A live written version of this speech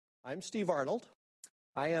I'm Steve Arnold.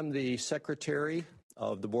 I am the Secretary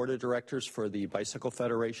of the Board of Directors for the Bicycle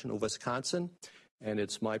Federation of Wisconsin, and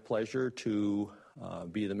it's my pleasure to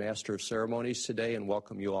be the Master of Ceremonies today and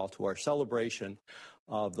welcome you all to our celebration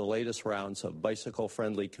of the latest rounds of Bicycle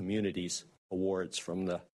Friendly Communities Awards from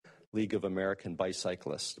the League of American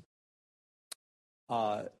Bicyclists.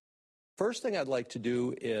 First thing I'd like to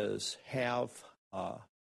do is have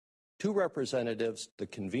two representatives, the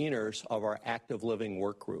conveners of our Active Living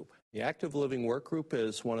Work Group. The Active Living Work Group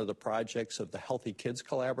is one of the projects of the Healthy Kids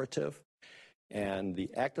Collaborative, and the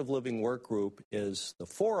Active Living Work Group is the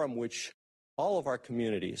forum which all of our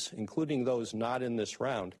communities, including those not in this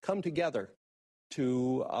round, come together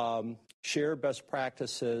to share best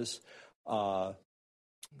practices,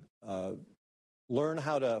 learn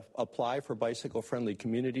how to apply for Bicycle Friendly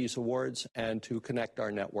Communities Awards, and to connect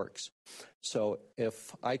our networks. So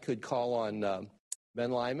if I could call on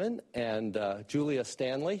Ben Lyman and Julia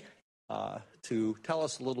Stanley to tell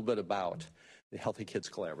us a little bit about the Healthy Kids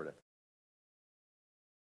Collaborative.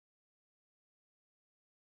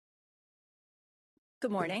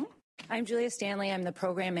 Good morning. I'm Julia Stanley. I'm the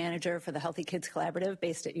Program Manager for the Healthy Kids Collaborative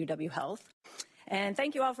based at UW Health. And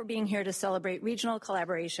thank you all for being here to celebrate regional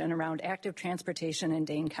collaboration around active transportation in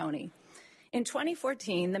Dane County. In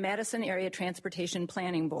 2014, the Madison Area Transportation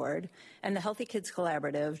Planning Board and the Healthy Kids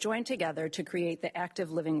Collaborative joined together to create the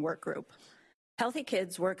Active Living Work Group. Healthy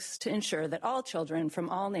Kids works to ensure that all children from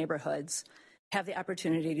all neighborhoods have the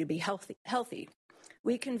opportunity to be healthy.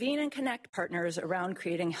 We convene and connect partners around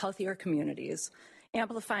creating healthier communities,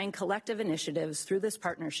 amplifying collective initiatives through this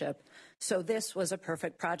partnership, so this was a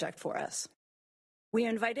perfect project for us. We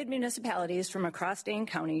invited municipalities from across Dane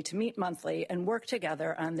County to meet monthly and work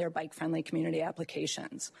together on their bike-friendly community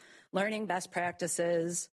applications, learning best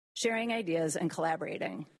practices, sharing ideas, and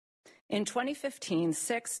collaborating. In 2015,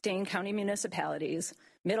 6 Dane County municipalities,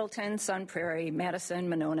 Middleton, Sun Prairie, Madison,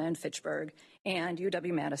 Monona, and Fitchburg, and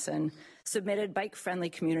UW-Madison, submitted bike-friendly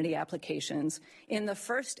community applications in the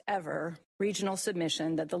first ever regional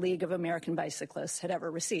submission that the League of American Bicyclists had ever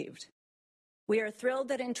received. We are thrilled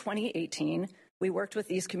that in 2018, we worked with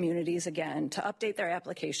these communities again to update their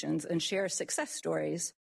applications and share success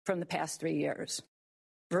stories from the past 3 years.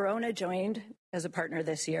 Verona joined as a partner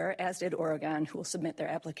this year, as did Oregon, who will submit their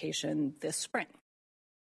application this spring.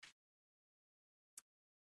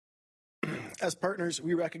 As partners,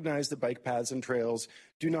 we recognize that bike paths and trails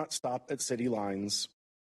do not stop at city lines,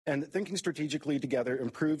 and that thinking strategically together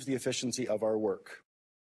improves the efficiency of our work.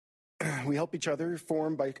 We help each other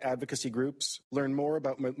form bike advocacy groups, learn more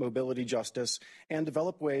about mobility justice, and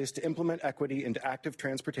develop ways to implement equity into active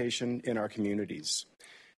transportation in our communities.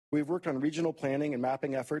 We've worked on regional planning and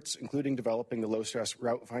mapping efforts, including developing the low-stress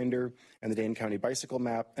route finder and the Dane County Bicycle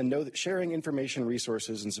Map, and know that sharing information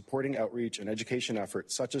resources and supporting outreach and education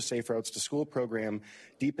efforts, such as Safe Routes to School program,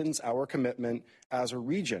 deepens our commitment as a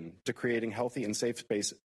region to creating healthy and safe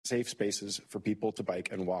spaces for people to bike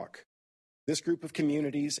and walk. This group of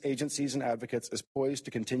communities, agencies, and advocates is poised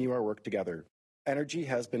to continue our work together. Energy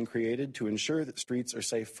has been created to ensure that streets are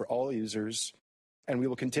safe for all users, and we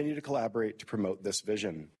will continue to collaborate to promote this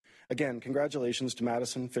vision. Again, congratulations to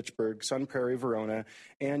Madison, Fitchburg, Sun Prairie, Verona,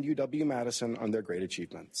 and UW-Madison on their great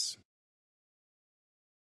achievements.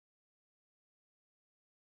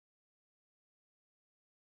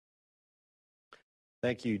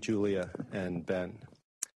 Thank you, Julia and Ben.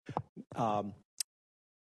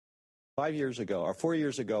 4 years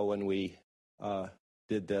ago, when we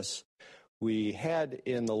did this, we had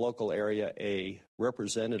in the local area a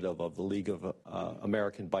representative of the League of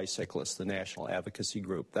American Bicyclists, the national advocacy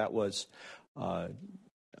group. That was,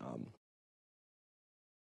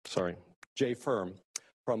 Jay Firm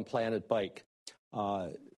from Planet Bike.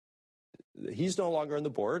 He's no longer on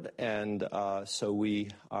the board, and so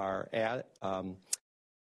we are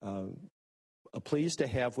pleased to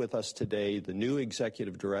have with us today the new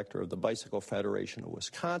executive director of the Bicycle Federation of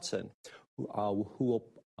Wisconsin, who will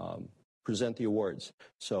present the awards.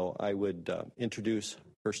 So I would introduce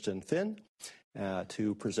Kirsten Finn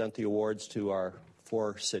to present the awards to our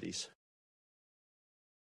 4 cities.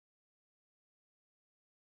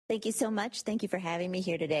 Thank you so much. Thank you for having me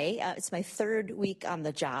here today. It's my 3rd week on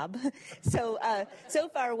the job. So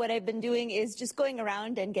far what I've been doing is just going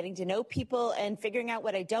around and getting to know people and figuring out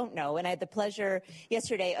what I don't know. And I had the pleasure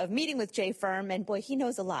yesterday of meeting with Jay Firm, and boy, he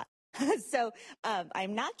knows a lot. So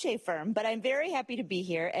I'm not Jay Firm, but I'm very happy to be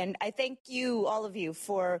here. And I thank you, all of you,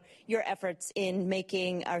 for your efforts in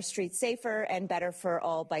making our streets safer and better for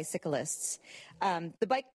all bicyclists. The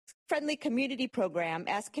Bike-Friendly Community Program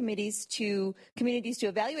asks communities to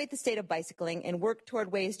evaluate the state of bicycling and work toward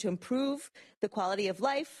ways to improve the quality of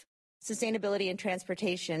life sustainability and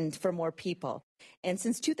transportation for more people. And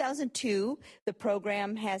since 2002, the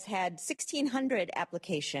program has had 1,600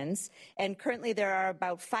 applications, and currently there are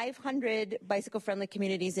about 500 bicycle-friendly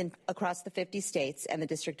communities across the 50 states and the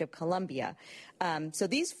District of Columbia. So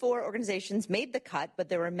these 4 organizations made the cut, but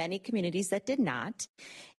there were many communities that did not.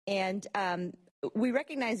 And we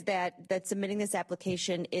recognize that submitting this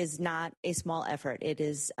application is not a small effort. It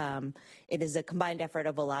is a combined effort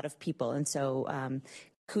of a lot of people, and so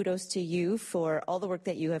kudos to you for all the work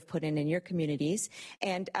that you have put in your communities.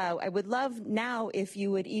 And I would love now if you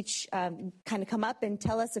would each kind of come up and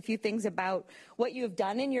tell us a few things about what you have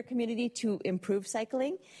done in your community to improve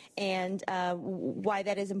cycling and why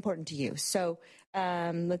that is important to you. So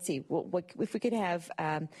let's see, if we could have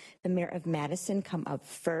the Mayor of Madison come up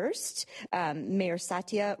first, Mayor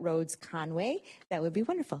Satya Rhodes Conway, that would be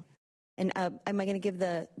wonderful. And am I going to give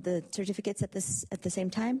the certificates at the same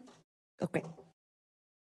time? Oh, great.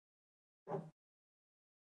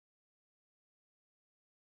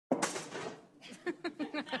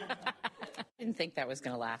 Didn't think that was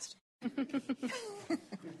going to last.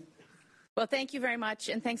 Well, thank you very much,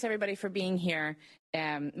 and thanks everybody for being here.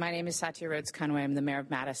 My name is Satya Rhodes Conway. I'm the Mayor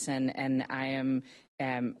of Madison, and I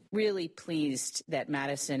am really pleased that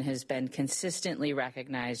Madison has been consistently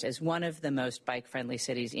recognized as one of the most bike-friendly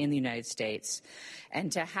cities in the United States,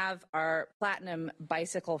 and to have our Platinum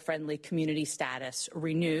Bicycle-Friendly Community status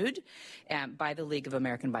renewed by the League of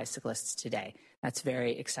American Bicyclists today. That's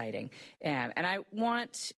very exciting. And I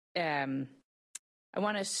want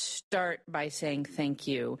to start by saying thank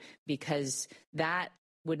you, because that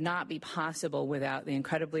would not be possible without the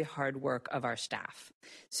incredibly hard work of our staff.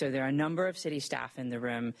 So there are a number of city staff in the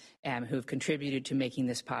room who have contributed to making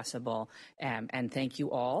this possible, and thank you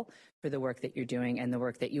all for the work that you're doing and the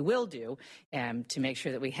work that you will do to make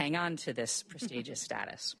sure that we hang on to this prestigious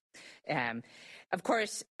status. Of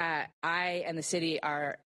course, I and the city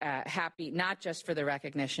are happy not just for the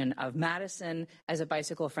recognition of Madison as a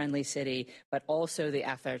bicycle-friendly city, but also the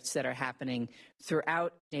efforts that are happening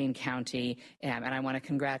throughout Dane County. And I want to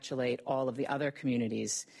congratulate all of the other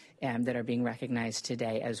communities that are being recognized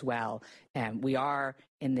today as well. We are,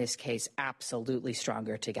 in this case, absolutely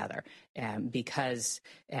stronger together because,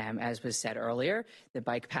 as was said earlier, the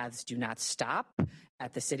bike paths do not stop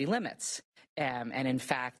at the city limits. And in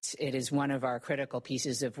fact, it is one of our critical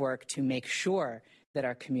pieces of work to make sure that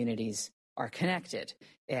our communities are connected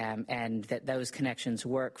and that those connections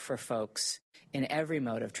work for folks in every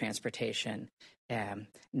mode of transportation,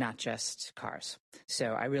 not just cars.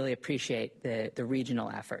 So I really appreciate the regional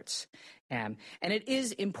efforts. And it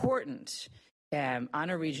is important on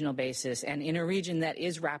a regional basis and in a region that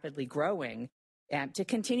is rapidly growing to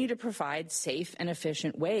continue to provide safe and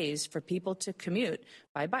efficient ways for people to commute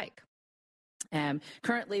by bike.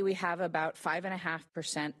 Currently, we have about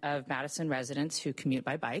 5.5% of Madison residents who commute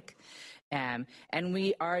by bike, and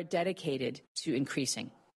we are dedicated to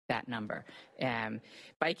increasing that number.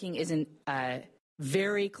 Biking is a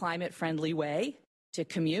very climate-friendly way to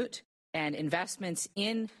commute, and investments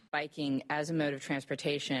in biking as a mode of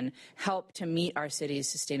transportation help to meet our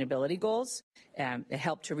city's sustainability goals. They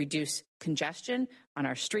help to reduce congestion on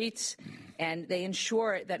our streets, and they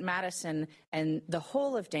ensure that Madison and the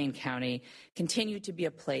whole of Dane County continue to be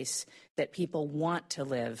a place that people want to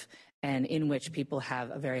live and in which people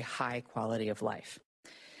have a very high quality of life.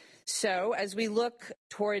 So as we look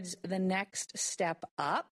towards the next step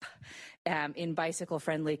up in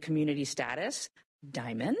bicycle-friendly community status,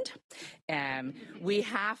 Diamond, we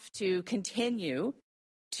have to continue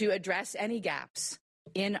to address any gaps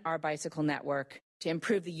in our bicycle network to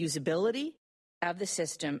improve the usability of the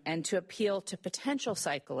system and to appeal to potential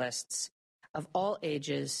cyclists of all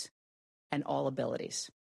ages and all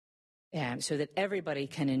abilities, so that everybody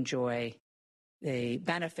can enjoy the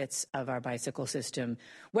benefits of our bicycle system,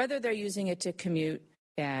 whether they're using it to commute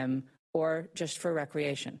or just for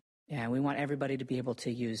recreation. We want everybody to be able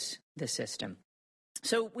to use the system.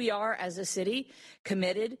 So we are, as a city,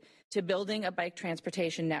 committed to building a bike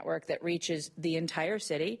transportation network that reaches the entire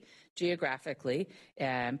city geographically.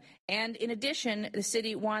 And in addition, the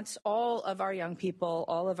city wants all of our young people,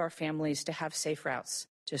 all of our families to have safe routes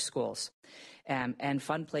to schools and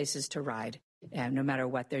fun places to ride, no matter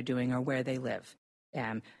what they're doing or where they live.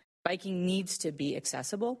 Biking needs to be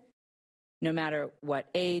accessible, no matter what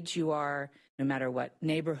age you are, no matter what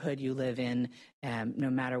neighborhood you live in, no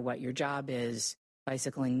matter what your job is.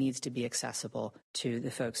 Bicycling needs to be accessible to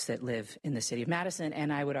the folks that live in the city of Madison,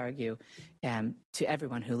 and I would argue to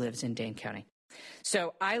everyone who lives in Dane County.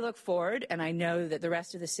 So I look forward, and I know that the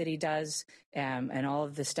rest of the city does, and all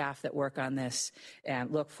of the staff that work on this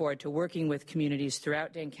look forward to working with communities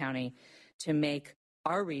throughout Dane County to make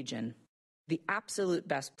our region the absolute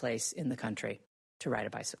best place in the country to ride a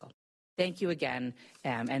bicycle. Thank you again,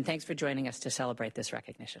 and thanks for joining us to celebrate this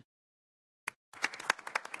recognition.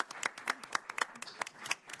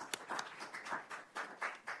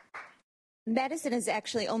 Madison is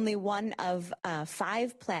actually only one of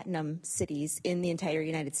 5 platinum cities in the entire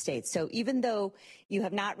United States. So even though you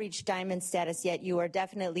have not reached diamond status yet, you are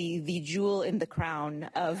definitely the jewel in the crown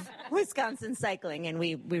of Wisconsin cycling, and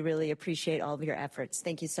we really appreciate all of your efforts.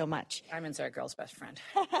 Thank you so much. Diamond's our girl's best friend.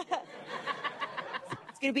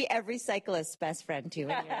 It's going to be every cyclist's best friend, too.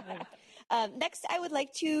 Next, I would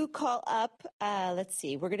like to call up, let's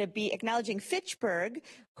see, we're going to be acknowledging Fitchburg,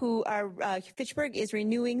 Fitchburg is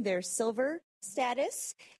renewing their silver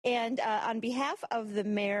status. And on behalf of the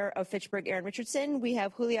mayor of Fitchburg, Erin Richardson, we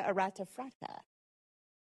have Julia Arata Frata.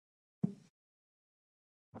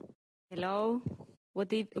 Hello.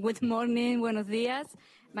 Good morning. Buenos días.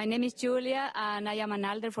 My name is Julia, and I am an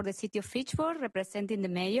alder for the city of Fitchburg, representing the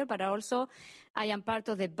mayor, but also I am part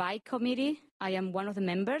of the bike committee. I am one of the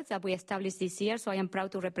members that we established this year, so I am proud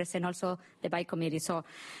to represent also the bike committee. So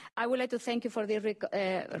I would like to thank you for this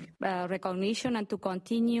recognition and to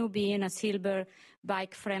continue being a silver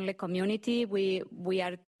bike-friendly community. We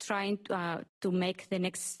are trying to make the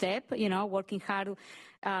next step, working hard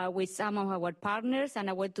with some of our partners.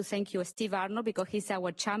 And I want to thank you, Steve Arnold, because he's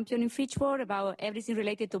our champion in Fitchburg about everything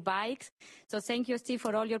related to bikes. So thank you, Steve,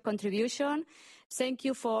 for all your contribution. Thank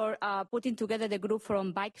you for putting together the group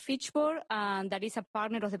from Bike Fitchburg, that is a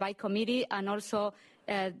partner of the Bike Committee, and also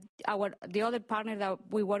the other partner that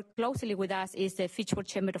we work closely with us is the Fitchburg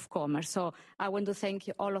Chamber of Commerce. So I want to thank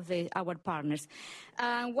you, all of our partners.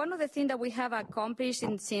 One of the things that we have accomplished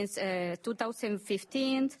since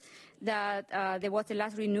 2015, that there was the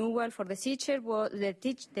last renewal for the city,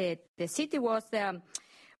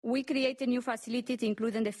 we created new facilities,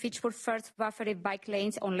 including the Fitchburg first buffered bike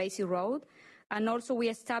lanes on Lacey Road. And also we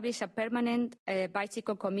established a permanent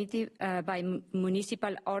bicycle committee by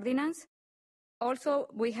municipal ordinance. Also,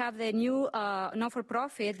 we have the new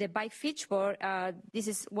not-for-profit, the Bike Fitchburg. This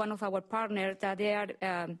is one of our partners that they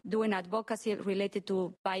are doing advocacy related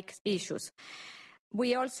to bike issues.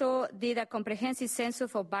 We also did a comprehensive census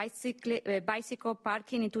for bicycle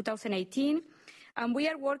parking in 2018. And we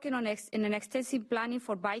are working on an extensive planning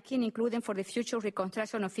for biking, including for the future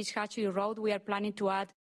reconstruction of Fish Hatchery Road. We are planning to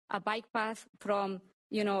add a bike path from,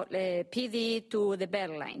 PD to the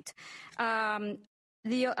Bell Line.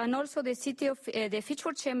 And also the city of the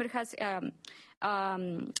Fitchburg Chamber has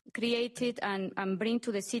created and bring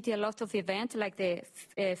to the city a lot of events like the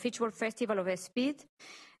Fitchburg Festival of Speed,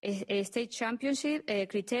 a state championship, a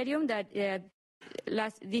criterium that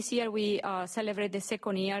this year we celebrate the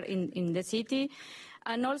second year in the city.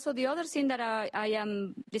 And also the other thing that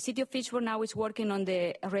the city of Fitchburg now is working on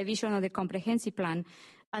the revision of the comprehensive plan.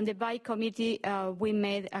 And the bike committee, we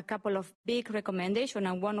made a couple of big recommendations,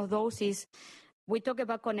 and one of those is we talk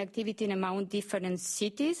about connectivity in among different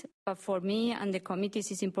cities, but for me and the committees,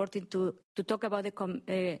 it's important to talk about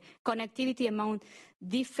the connectivity among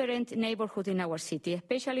different neighborhoods in our city,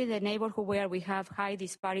 especially the neighborhood where we have high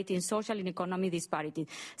disparity in social and economic disparity.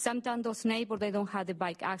 Sometimes those neighborhoods, they don't have the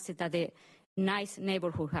bike access that the nice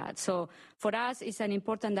neighborhood had. So for us, it's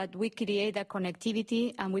important that we create that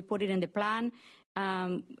connectivity and we put it in the plan.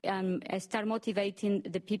 And start motivating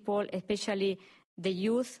the people, especially the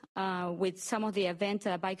youth, with some of the events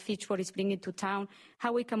that Bike Fitchburg is bringing to town,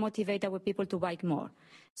 how we can motivate our people to bike more.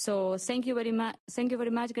 So thank you very much. Thank you very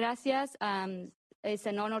much. Gracias. It's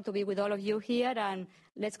an honor to be with all of you here, and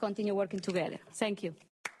let's continue working together. Thank you.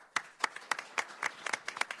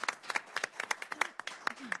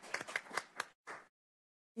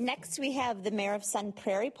 Next, we have the mayor of Sun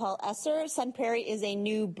Prairie, Paul Esser. Sun Prairie is a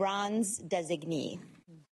new bronze designee.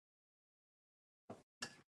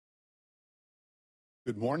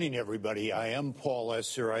 Good morning, everybody. I am Paul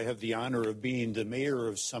Esser. I have the honor of being the mayor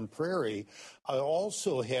of Sun Prairie. I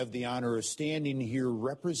also have the honor of standing here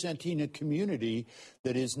representing a community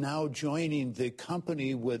that is now joining the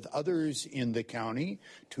company with others in the county,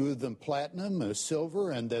 2 of them platinum, a silver,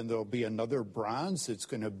 and then there'll be another bronze that's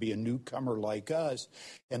going to be a newcomer like us.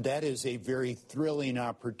 And that is a very thrilling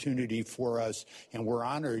opportunity for us, and we're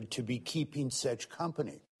honored to be keeping such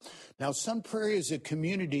company. Now, Sun Prairie is a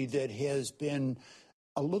community that has been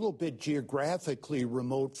a little bit geographically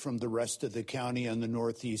remote from the rest of the county on the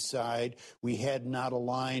northeast side. We had not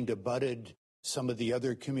aligned, abutted some of the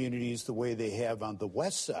other communities the way they have on the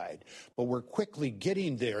west side. But we're quickly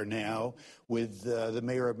getting there now with the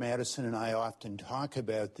mayor of Madison, and I often talk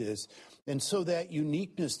about this. And so that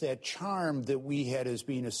uniqueness, that charm that we had as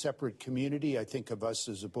being a separate community, I think of us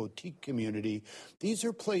as a boutique community, these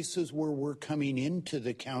are places where we're coming into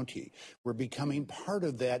the county. We're becoming part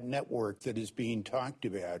of that network that is being talked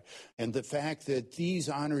about. And the fact that these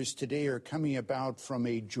honors today are coming about from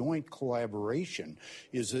a joint collaboration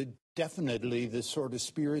is definitely the sort of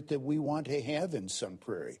spirit that we want to have in Sun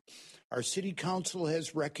Prairie. Our city council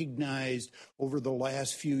has recognized over the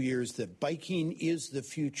last few years that biking is the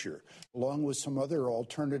future, along with some other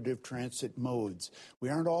alternative transit modes. We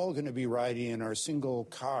aren't all going to be riding in our single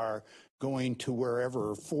car going to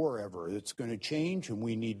wherever forever. It's going to change, and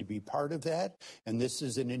we need to be part of that. And this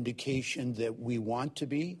is an indication that we want to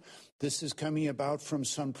be. This is coming about from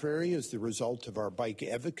Sun Prairie as the result of our bike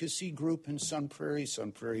advocacy group in Sun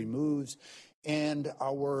Prairie Moves, and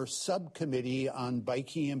our subcommittee on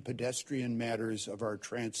biking and pedestrian matters of our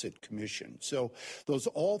transit commission. So those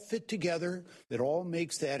all fit together. It all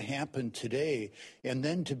makes that happen today. And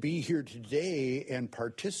then to be here today and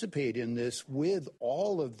participate in this with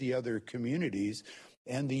all of the other communities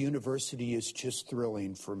and the university is just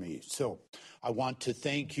thrilling for me. So I want to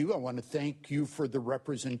thank you. I want to thank you for the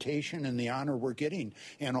representation and the honor we're getting,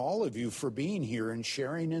 and all of you for being here and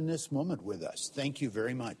sharing in this moment with us. Thank you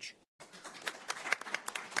very much.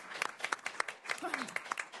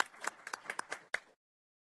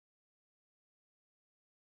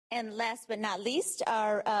 And last but not least,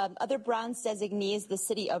 our other bronze designee is the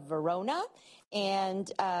City of Verona.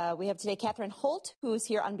 And we have today Catherine Holt, who is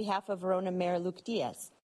here on behalf of Verona Mayor Luke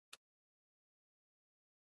Diaz.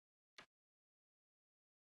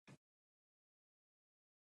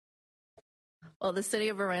 Well, the City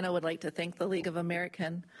of Verona would like to thank the League of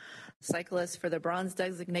American Cyclists for the bronze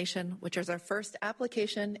designation, which is our first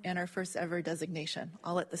application and our first ever designation,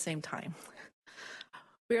 all at the same time.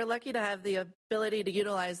 We are lucky to have the ability to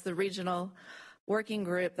utilize the regional working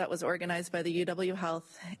group that was organized by the UW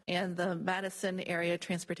Health and the Madison Area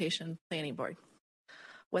Transportation Planning Board.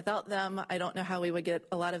 Without them, I don't know how we would get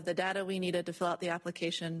a lot of the data we needed to fill out the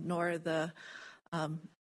application, nor the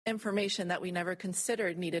information that we never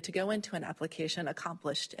considered needed to go into an application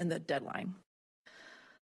accomplished in the deadline.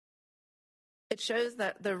 It shows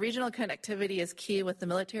that the regional connectivity is key with the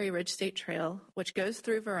Military Ridge State Trail, which goes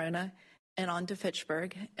through Verona and on to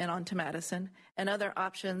Fitchburg and on to Madison, and other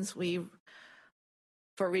options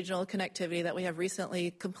for regional connectivity that we have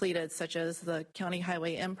recently completed, such as the County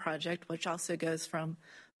Highway M project, which also goes from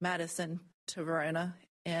Madison to Verona.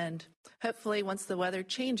 And hopefully, once the weather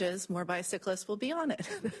changes, more bicyclists will be on it.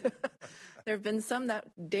 There have been some that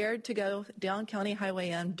dared to go down County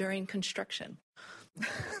Highway M during construction.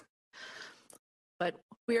 But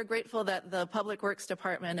we are grateful that the Public Works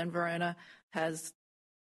Department in Verona has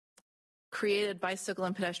created bicycle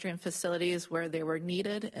and pedestrian facilities where they were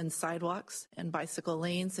needed, and sidewalks and bicycle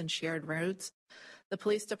lanes and shared roads. The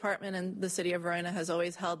police department in the City of Verona has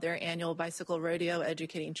always held their annual bicycle rodeo,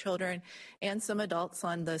 educating children and some adults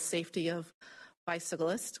on the safety of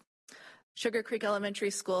bicyclists. Sugar Creek Elementary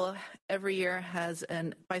School every year has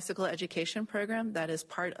a bicycle education program that is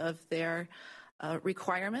part of their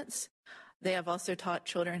requirements. They have also taught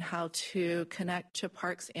children how to connect to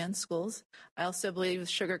parks and schools. I also believe the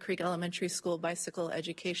Sugar Creek Elementary School bicycle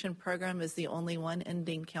education program is the only one in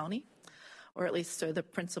Dane County, or at least so the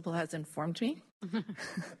principal has informed me.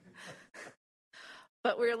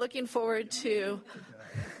 But we're looking forward to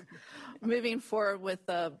moving forward with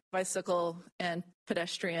bicycle and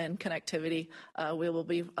pedestrian connectivity. We will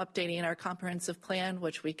be updating our comprehensive plan,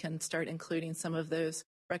 which we can start including some of those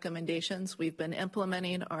recommendations. We've been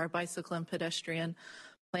implementing our bicycle and pedestrian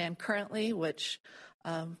plan currently, which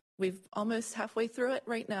we've almost halfway through it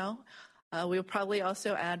right now. We'll probably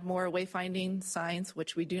also add more wayfinding signs,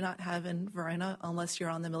 which we do not have in Verona unless you're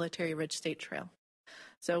on the Military Ridge State Trail.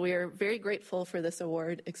 So we are very grateful for this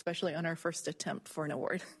award, especially on our first attempt for an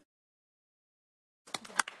award.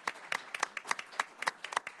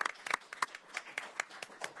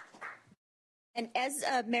 And as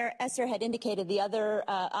Mayor Esser had indicated, the other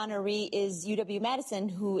honoree is UW-Madison,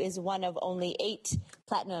 who is one of only 8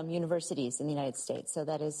 platinum universities in the United States. So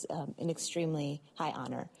that is an extremely high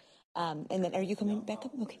honor. And then, are you coming back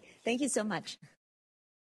up? Okay. Thank you so much.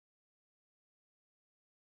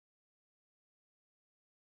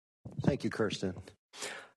 Thank you, Kirsten.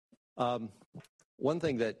 One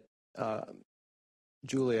thing that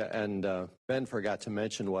Julia and Ben forgot to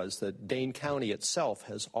mention was that Dane County itself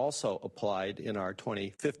has also applied in our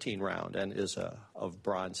 2015 round and is of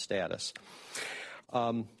bronze status.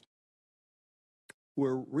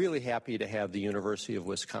 We're really happy to have the University of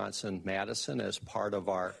Wisconsin-Madison as part of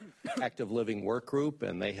our active living work group,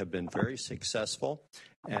 and they have been very successful.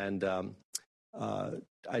 And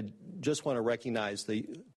I just want to recognize the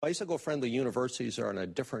bicycle-friendly universities are in a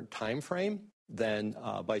different time frame than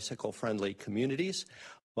bicycle-friendly communities.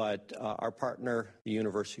 But our partner, the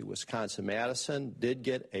University of Wisconsin-Madison, did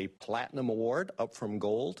get a Platinum Award, up from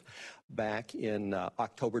gold, back in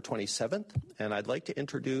October 27th. And I'd like to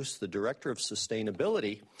introduce the Director of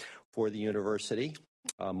Sustainability for the university,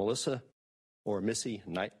 Melissa, or Missy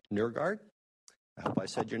Nergard. I hope I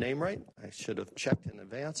said your name right. I should have checked in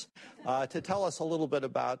advance. To tell us a little bit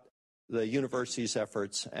about the university's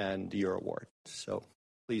efforts and your award. So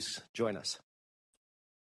please join us.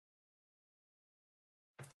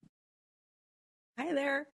 Hi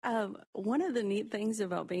there. One of the neat things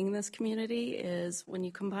about being in this community is when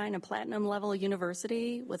you combine a platinum level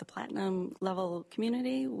university with a platinum level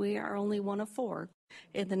community, we are only one of 4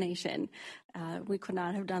 in the nation. We could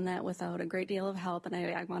not have done that without a great deal of help, and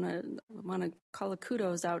I want to call a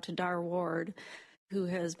kudos out to Dar Ward, who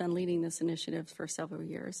has been leading this initiative for several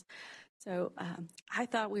years. So I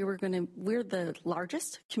thought we're the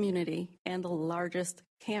largest community and the largest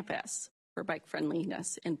campus for bike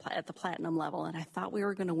friendliness at the platinum level, and I thought we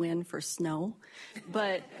were going to win for snow,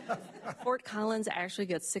 but Fort Collins actually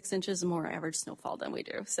gets 6 inches more average snowfall than we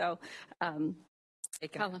do. So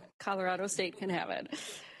Colorado State can have it.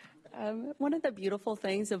 One of the beautiful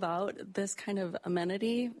things about this kind of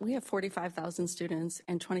amenity, we have 45,000 students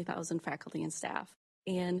and 20,000 faculty and staff,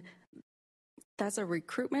 and that's a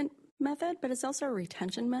recruitment method, but it's also a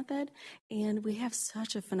retention method, and we have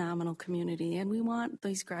such a phenomenal community, and we want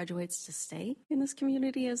these graduates to stay in this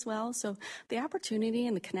community as well. So the opportunity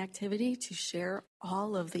and the connectivity to share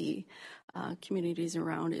all of the communities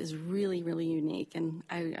around is really, really unique, and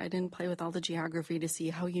I didn't play with all the geography to see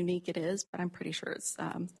how unique it is, but I'm pretty sure it's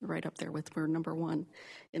right up there with we're number 1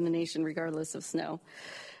 in the nation regardless of snow.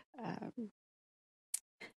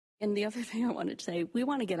 And the other thing I wanted to say, we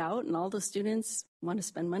want to get out, and all the students want to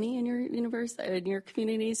spend money in your university, in your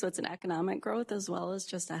community, so it's an economic growth as well as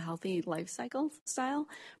just a healthy life cycle style.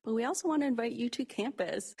 But we also want to invite you to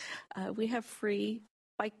campus. We have free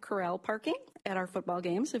bike corral parking at our football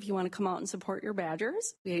games. If you want to come out and support your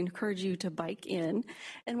Badgers, we encourage you to bike in.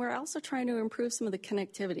 And we're also trying to improve some of the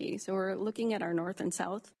connectivity. So we're looking at our north and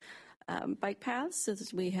south bike paths, so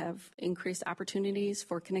that we have increased opportunities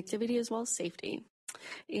for connectivity as well as safety.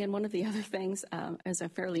 And one of the other things, as a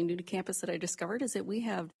fairly new to campus, that I discovered is that we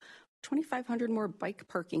have 2,500 more bike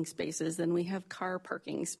parking spaces than we have car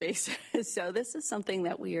parking spaces. So this is something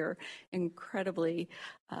that we are incredibly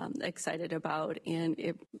excited about.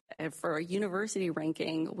 And for a university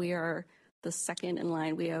ranking, we are the second in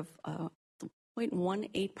line. We have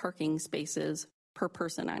 0.18 parking spaces per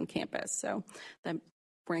person on campus. So that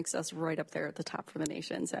ranks us right up there at the top for the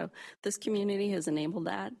nation. So this community has enabled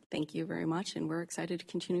that. Thank you very much, and we're excited to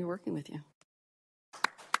continue working with you.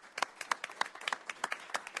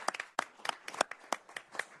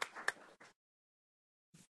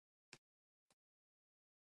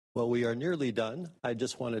 Well, we are nearly done. I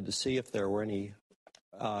just wanted to see if there were any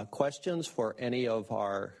questions for any of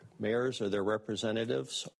our mayors or their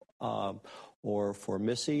representatives, or for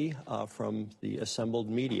Missy from the assembled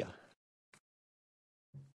media.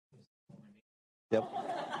 Yep.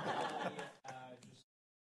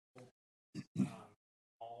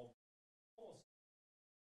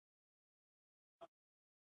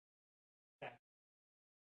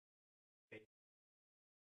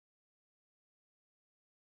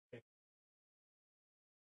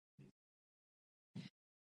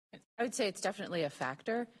 I would say it's definitely a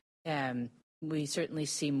factor. We certainly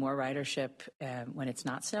see more ridership when it's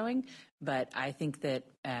not snowing, but I think that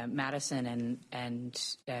Madison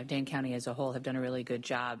and Dane County as a whole have done a really good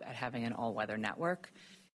job at having an all-weather network.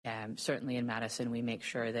 Certainly in Madison, we make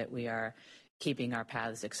sure that we are keeping our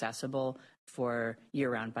paths accessible for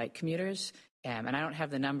year-round bike commuters. And I don't have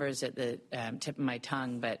the numbers at the tip of my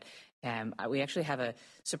tongue, but we actually have a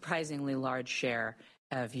surprisingly large share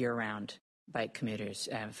of year-round bike commuters,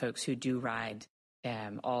 folks who do ride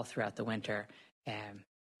all throughout the winter,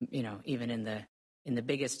 even in the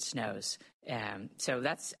biggest snows. So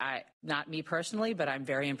that's not me personally, but I'm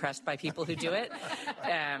very impressed by people who do it.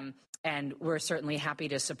 And we're certainly happy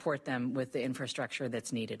to support them with the infrastructure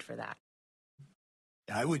that's needed for that.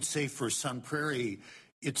 I would say for Sun Prairie,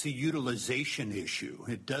 it's a utilization issue.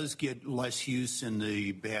 It does get less use in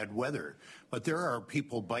the bad weather, but there are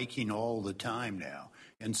people biking all the time now.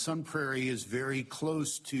 And Sun Prairie is very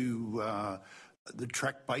close to the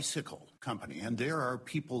Trek Bicycle Company, and there are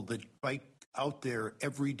people that bike out there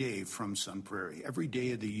every day from Sun Prairie, every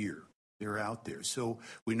day of the year. They're out there. So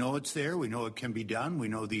we know it's there. We know it can be done. We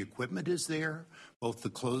know the equipment is there, both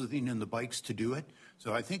the clothing and the bikes to do it.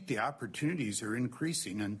 So I think the opportunities are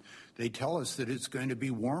increasing, and they tell us that it's going to be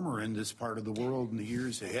warmer in this part of the world in the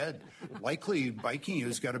years ahead. Likely, biking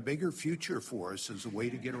has got a bigger future for us as a way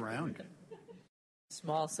to get around.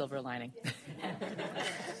 Small silver lining.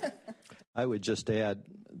 I would just add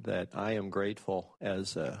that I am grateful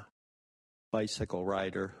as a bicycle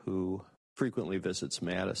rider who frequently visits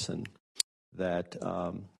Madison that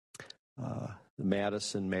the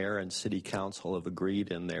Madison Mayor and City Council have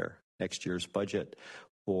agreed in their next year's budget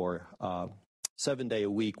for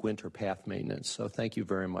 7-day-a-week winter path maintenance. So thank you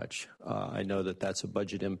very much. I know that that's a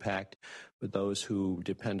budget impact, but those who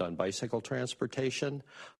depend on bicycle transportation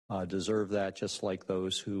deserve that, just like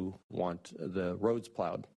those who want the roads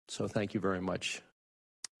plowed. So thank you very much.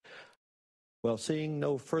 Well, seeing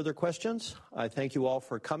no further questions, I thank you all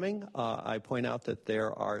for coming. I point out that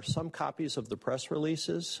there are some copies of the press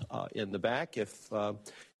releases in the back if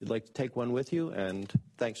you'd like to take one with you. And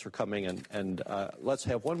thanks for coming. And let's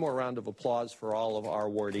have one more round of applause for all of our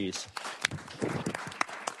awardees.